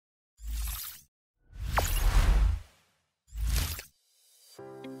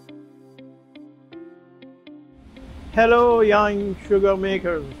Hello, young sugar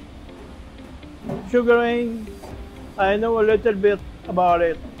makers. Sugaring, I know a little bit about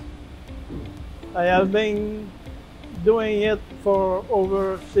it. I have been doing it for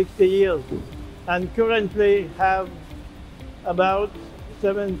over 60 years and currently have about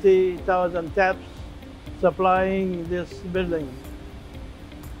 70,000 taps supplying this building.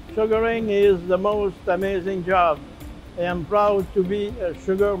 Sugaring is the most amazing job. I am proud to be a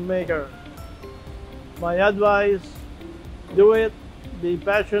sugar maker. My advice, do it, be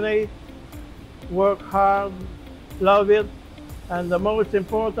passionate, work hard, love it, and the most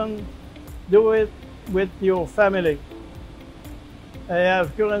important, do it with your family. I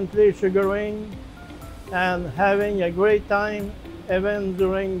have currently sugaring and having a great time even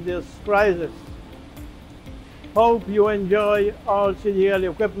during this crisis. Hope you enjoy all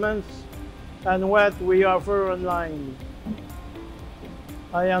CDL equipments and what we offer online.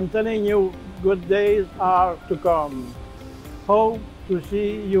 I am telling you, good days are to come. Hope to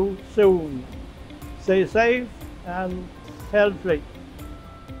see you soon. Stay safe and healthy.